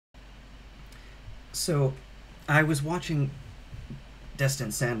So, I was watching Destin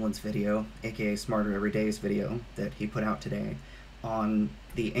Sandlin's video, aka SmarterEveryday's video, that he put out today on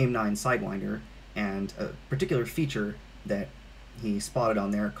the AIM-9 sidewinder and a particular feature that he spotted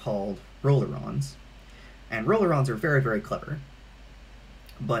on there called Rollerons. And Rollerons are very, very clever,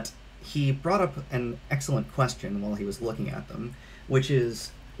 but he brought up an excellent question while he was looking at them, which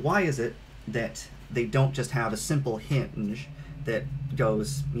is, why is it that they don't just have a simple hinge that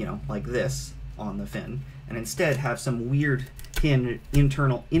goes, like this on the fin, and instead have some weird hinge,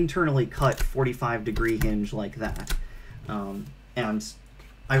 internally cut 45-degree hinge like that? And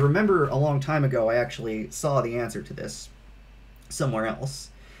I remember a long time ago I actually saw the answer to this somewhere else.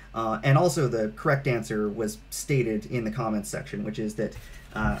 And also the correct answer was stated in the comments section, which is that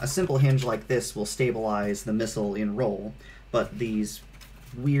a simple hinge like this will stabilize the missile in roll, but these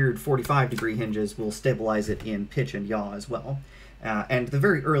weird 45-degree hinges will stabilize it in pitch and yaw as well. And the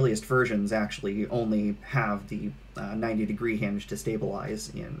very earliest versions actually only have the 90-degree hinge to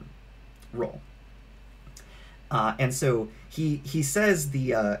stabilize in roll. And so he says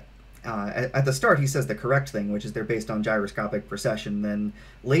at the start he says the correct thing, which is they're based on gyroscopic precession. Then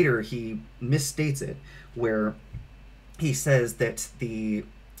later he misstates it, where he says that the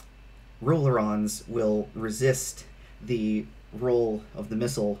rollerons will resist the roll of the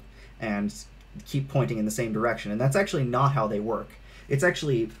missile and keep pointing in the same direction. And that's actually not how they work. It's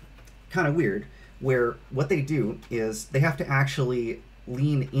actually kind of weird, where what they do is they have to actually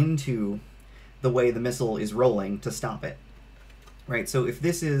lean into the way the missile is rolling to stop it. Right, so if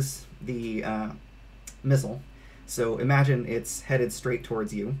this is the missile, so imagine it's headed straight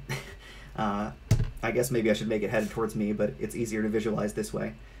towards you. I guess maybe I should make it headed towards me, but it's easier to visualize this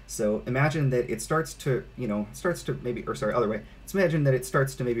way. So imagine that it starts to, other way. Let's imagine that it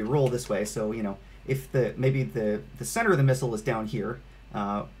starts to maybe roll this way. So, if maybe the center of the missile is down here,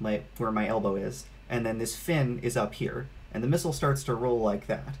 where my elbow is, and then this fin is up here, and the missile starts to roll like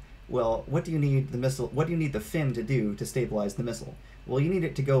that. Well, what do you need the fin to do to stabilize the missile? Well, you need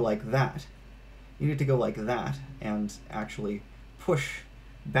it to go like that. You need it to go like that and actually push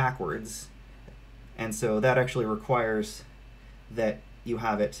backwards. And so that actually requires that you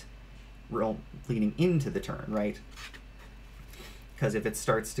have it leaning into the turn, right? Because if it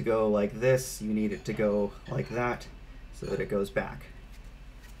starts to go like this, you need it to go like that so that it goes back.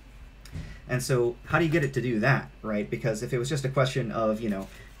 And so how do you get it to do that, right? Because if it was just a question of,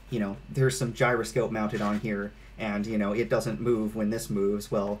 there's some gyroscope mounted on here, and, it doesn't move when this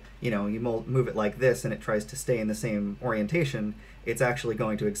moves, well, you move it like this and it tries to stay in the same orientation, it's actually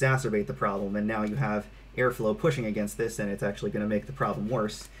going to exacerbate the problem, and now you have airflow pushing against this, and it's actually going to make the problem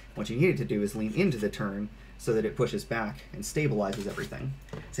worse. What you need it to do is lean into the turn so that it pushes back and stabilizes everything.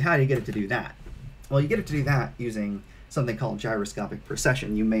 So how do you get it to do that? Well, you get it to do that using something called gyroscopic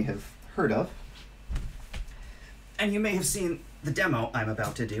precession you may have heard of. And you may have seen the demo I'm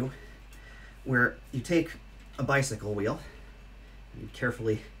about to do, where you take a bicycle wheel, and you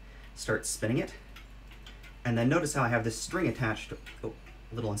carefully start spinning it, and then notice how I have this string attached to, a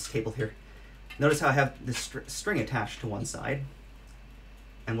little unstable here. Notice how I have this string attached to one side,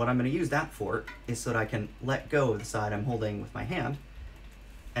 and what I'm going to use that for is so that I can let go of the side I'm holding with my hand,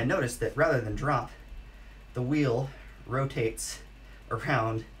 and notice that rather than drop, the wheel rotates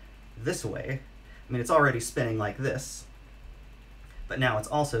around this way. I mean, it's already spinning like this, but now it's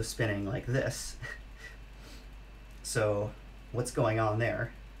also spinning like this. So what's going on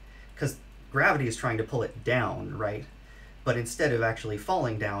there? Because gravity is trying to pull it down, right? But instead of actually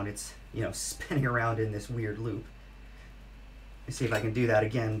falling down, it's, spinning around in this weird loop. Let me see if I can do that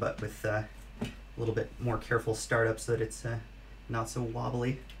again, but with a little bit more careful startup so that it's not so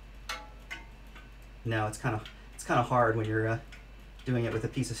wobbly. No, it's kind of hard when you're doing it with a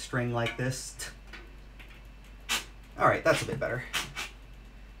piece of string like this. All right, that's a bit better.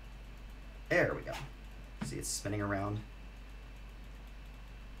 There we go. See, it's spinning around.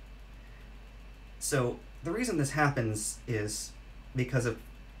 So the reason this happens is because of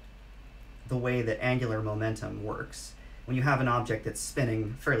the way that angular momentum works. When you have an object that's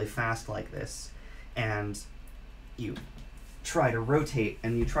spinning fairly fast like this, and you try to rotate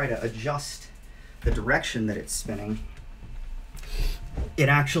and you try to adjust the direction that it's spinning, it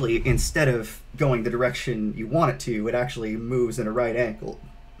actually, instead of going the direction you want it to, it actually moves in a right angle.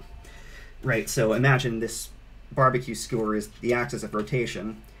 Right, so imagine this barbecue skewer is the axis of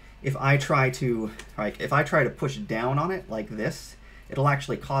rotation. If I try to push down on it like this, it'll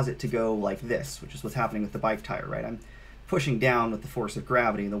actually cause it to go like this, which is what's happening with the bike tire, right? I'm pushing down with the force of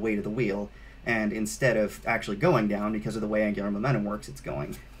gravity and the weight of the wheel, and instead of actually going down because of the way angular momentum works, it's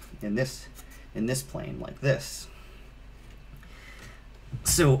going in this plane like this.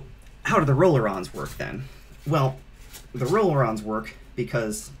 So how do the Rollerons work then? Well, the Rollerons work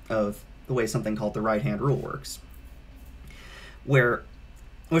because of the way something called the right-hand rule works, where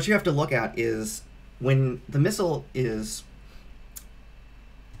what you have to look at is when the missile is,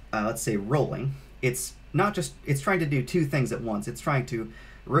 let's say, rolling, it's not just, it's trying to do two things at once. It's trying to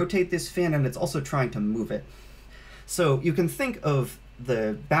rotate this fin, and it's also trying to move it. So you can think of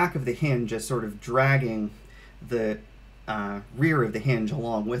the back of the hinge as sort of dragging the rear of the hinge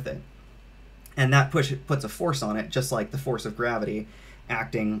along with it. And that puts a force on it, just like the force of gravity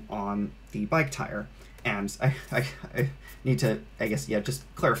acting on the bike tire. And I need to, I guess, yeah, just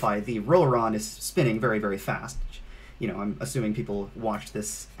clarify, the Rolleron is spinning very, very fast. You know, I'm assuming people watched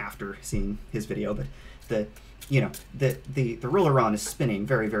this after seeing his video, but the Rolleron is spinning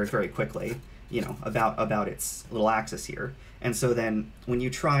very, very, very quickly, you know, about its little axis here. And so then when you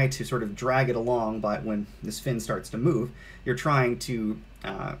try to sort of drag it along, but when this fin starts to move, you're trying to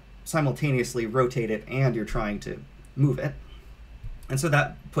simultaneously rotate it and you're trying to move it. And so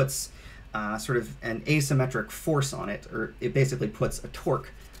that puts sort of an asymmetric force on it, or it basically puts a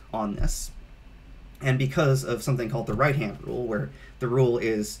torque on this. And because of something called the right-hand rule, where the rule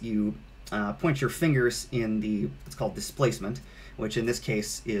is you point your fingers in the, it's called displacement, which in this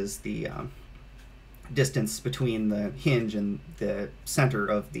case is the distance between the hinge and the center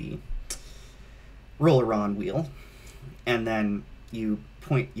of the Rolleron wheel, and then you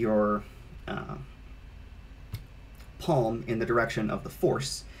point your palm in the direction of the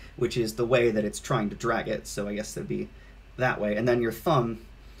force, which is the way that it's trying to drag it, so I guess that'd be that way, and then your thumb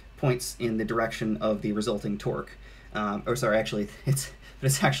points in the direction of the resulting torque. Or sorry, actually, it's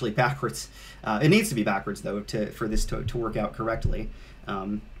actually backwards. It needs to be backwards, though, for this to work out correctly.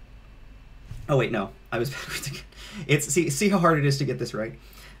 Oh wait, no, I was backwards again. It's see how hard it is to get this right,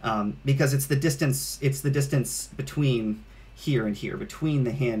 because it's the distance. It's the distance between here and here, between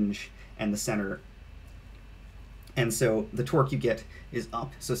the hinge and the center. And so the torque you get is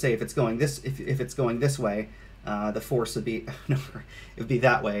up. So say if it's going this, if it's going this way, the force would be no, it would be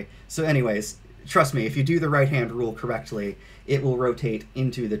that way. So anyways, trust me, if you do the right-hand rule correctly, it will rotate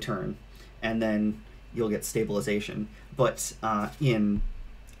into the turn, and then you'll get stabilization. But that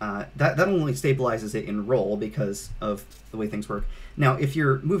only stabilizes it in roll because of the way things work. Now, if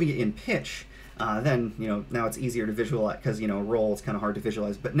you're moving it in pitch, then now it's easier to visualize, because roll is kind of hard to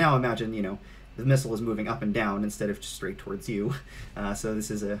visualize. But now imagine the missile is moving up and down instead of just straight towards you. So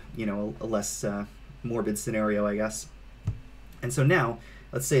this is a less morbid scenario, I guess. And so now,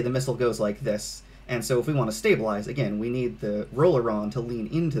 let's say the missile goes like this. And so if we want to stabilize, again, we need the Rolleron to lean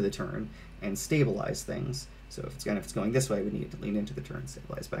into the turn and stabilize things. So if it's going this way, we need it to lean into the turn and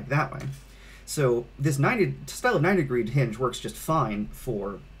stabilize back that way. So this style of 90-degree hinge works just fine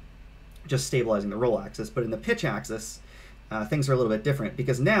for just stabilizing the roll axis, but in the pitch axis, things are a little bit different,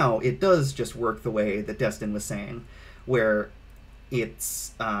 because now it does just work the way that Destin was saying, where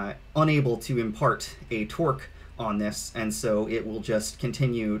it's unable to impart a torque on this, and so it will just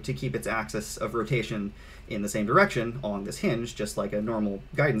continue to keep its axis of rotation in the same direction on this hinge, just like a normal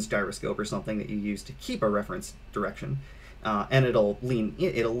guidance gyroscope or something that you use to keep a reference direction. And it'll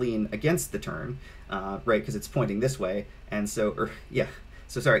lean against the turn, right, because it's pointing this way, and so,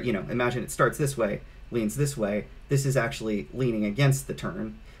 so sorry, imagine it starts this way, leans this way. This is actually leaning against the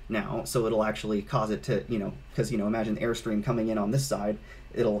turn now, so it'll actually cause it to, because, imagine the airstream coming in on this side,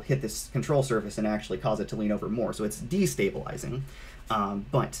 it'll hit this control surface and actually cause it to lean over more, so it's destabilizing.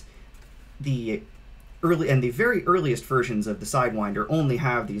 But the very earliest versions of the Sidewinder only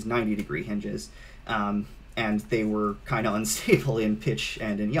have these 90-degree hinges, and they were kind of unstable in pitch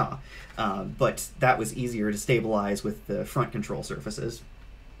and in yaw, but that was easier to stabilize with the front control surfaces.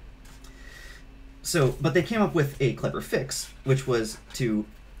 So, but they came up with a clever fix, which was to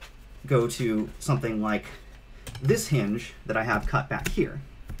go to something like this hinge that I have cut back here.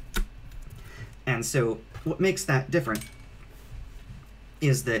 And so what makes that different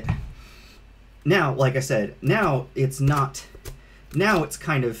is that now, like I said, now it's not, now it's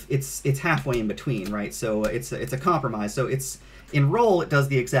kind of, it's halfway in between, right? So it's a compromise. So it's, in roll, it does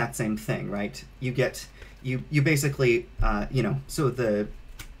the exact same thing, right? You get, you basically, so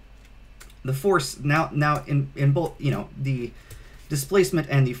the force now in both, the displacement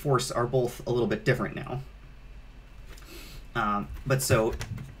and the force are both a little bit different now. But so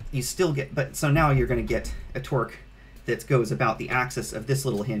you still get, but so now you're going to get a torque that goes about the axis of this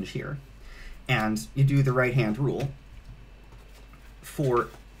little hinge here. And you do the right-hand rule for,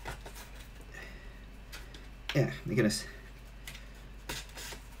 my goodness.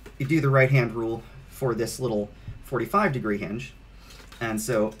 You do the right-hand rule for this little 45-degree hinge. And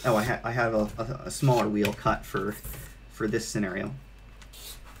so, I have a smaller wheel cut for this scenario.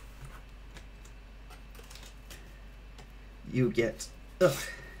 you get, ugh.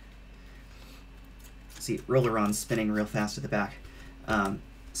 See, Rollerons spinning real fast at the back.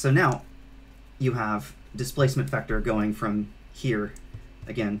 So now you have displacement vector going from here,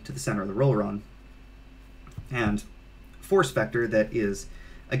 again, to the center of the Rolleron, and force vector that is,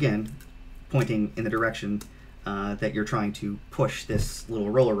 again, pointing in the direction that you're trying to push this little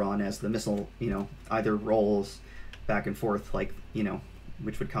Rolleron as the missile, either rolls back and forth, like,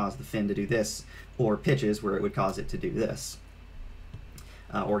 which would cause the fin to do this, or pitches where it would cause it to do this,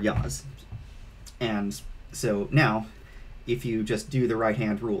 or yaws. And so now, if you just do the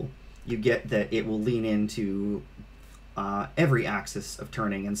right-hand rule, you get that it will lean into every axis of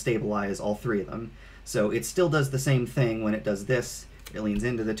turning and stabilize all three of them. So it still does the same thing when it does this. It leans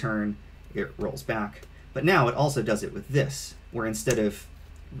into the turn, it rolls back. But now it also does it with this, where instead of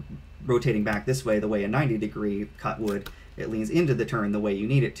rotating back this way the way a 90-degree cut would, it leans into the turn the way you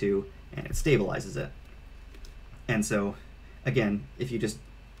need it to, and it stabilizes it. And so, again, if you just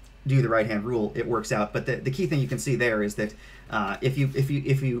do the right-hand rule, it works out. But the key thing you can see there is that if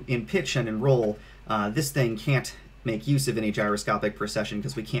you in pitch and in roll, this thing can't make use of any gyroscopic precession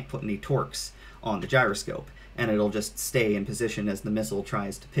because we can't put any torques on the gyroscope, and it'll just stay in position as the missile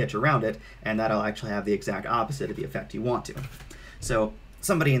tries to pitch around it, and that'll actually have the exact opposite of the effect you want to. So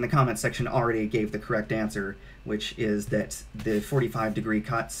somebody in the comments section already gave the correct answer, which is that the 45-degree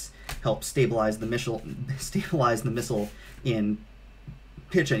cuts help stabilize the missile in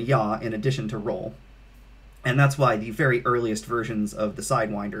pitch and yaw in addition to roll. And that's why the very earliest versions of the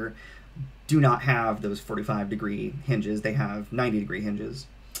sidewinder do not have those 45-degree hinges. They have 90-degree hinges.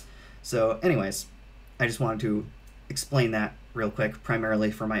 So anyways, I just wanted to explain that real quick,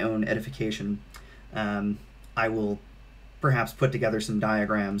 primarily for my own edification. I will perhaps put together some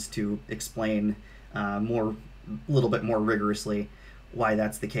diagrams to explain a little bit more rigorously why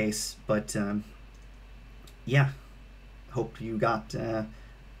that's the case. But yeah, hope you got a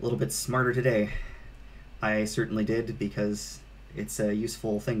little bit smarter today. I certainly did, because it's a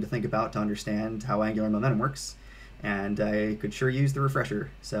useful thing to think about to understand how angular momentum works, and I could sure use the refresher.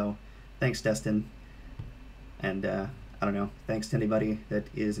 So thanks, Destin, and I don't know, thanks to anybody that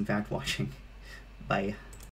is in fact watching. Bye.